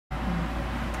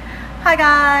Hi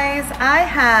guys, I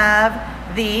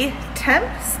have the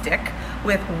Temp stick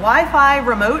with Wi-Fi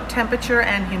remote temperature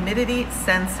and humidity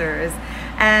sensors.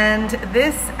 And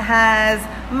this has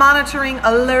monitoring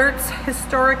alerts,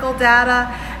 historical data,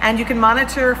 and you can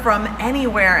monitor from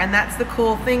anywhere. And that's the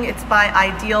cool thing. It's by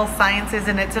Ideal Sciences,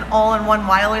 and it's an all-in-one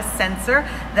wireless sensor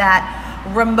that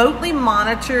remotely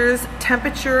monitors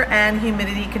temperature and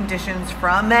humidity conditions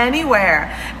from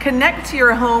anywhere. Connect to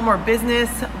your home or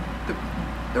business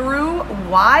through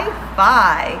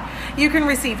Wi-Fi. You can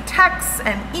receive texts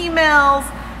and emails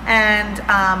and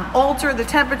alter the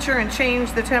temperature and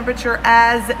change the temperature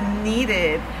as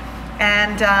needed.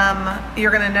 And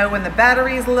you're gonna know when the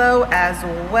battery is low as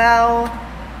well.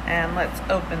 And let's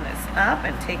open this up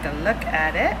and take a look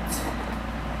at it.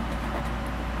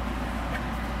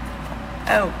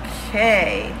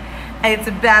 Okay, it's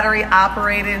battery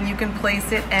operated and you can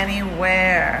place it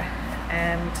anywhere.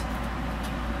 And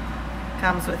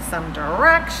comes with some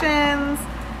directions.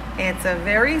 It's a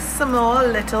very small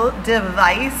little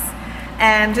device,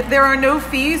 and there are no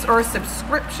fees or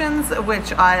subscriptions,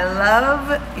 which I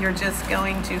love. You're just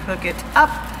going to hook it up,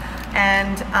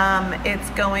 and it's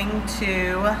going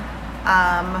to,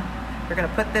 you're going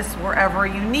to put this wherever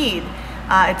you need.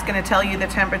 It's going to tell you the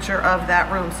temperature of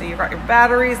that room. So you've got your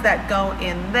batteries that go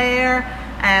in there,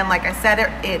 and like I said,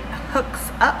 it hooks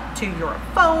up to your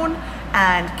phone,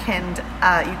 and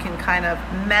you can kind of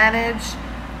manage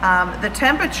the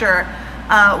temperature,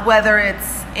 whether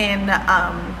it's in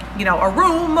a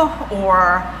room,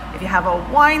 or if you have a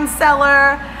wine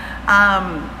cellar,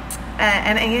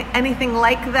 and anything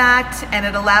like that. And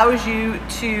it allows you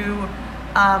to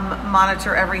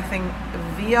monitor everything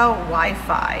via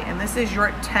Wi-Fi. And this is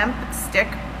your Temp stick.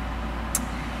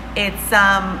 It's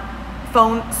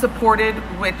phone supported,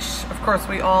 which of course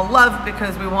we all love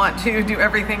because we want to do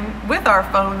everything with our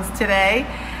phones today.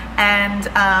 And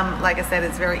like I said,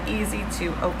 it's very easy to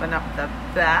open up the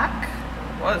back.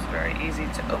 It was very easy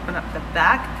to open up the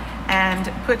back and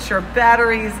put your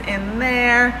batteries in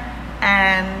there.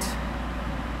 And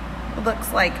it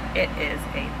looks like it is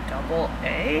a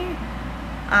AA.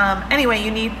 Anyway,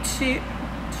 you need two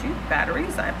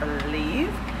batteries, I believe.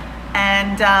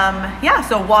 And yeah,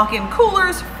 so walk-in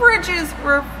coolers, fridges,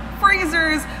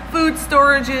 freezers, food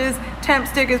storages. Temp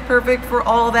stick is perfect for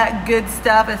all that good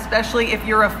stuff, especially if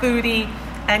you're a foodie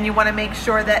and you want to make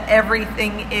sure that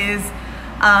everything is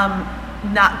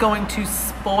not going to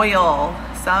spoil.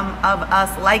 Some of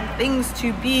us like things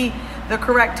to be the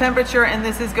correct temperature, and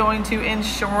this is going to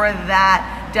ensure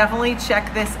that. Definitely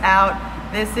check this out.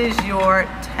 This is your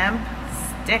Temp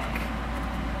stick.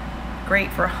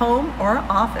 Great for home or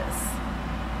office.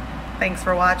 Thanks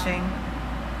for watching.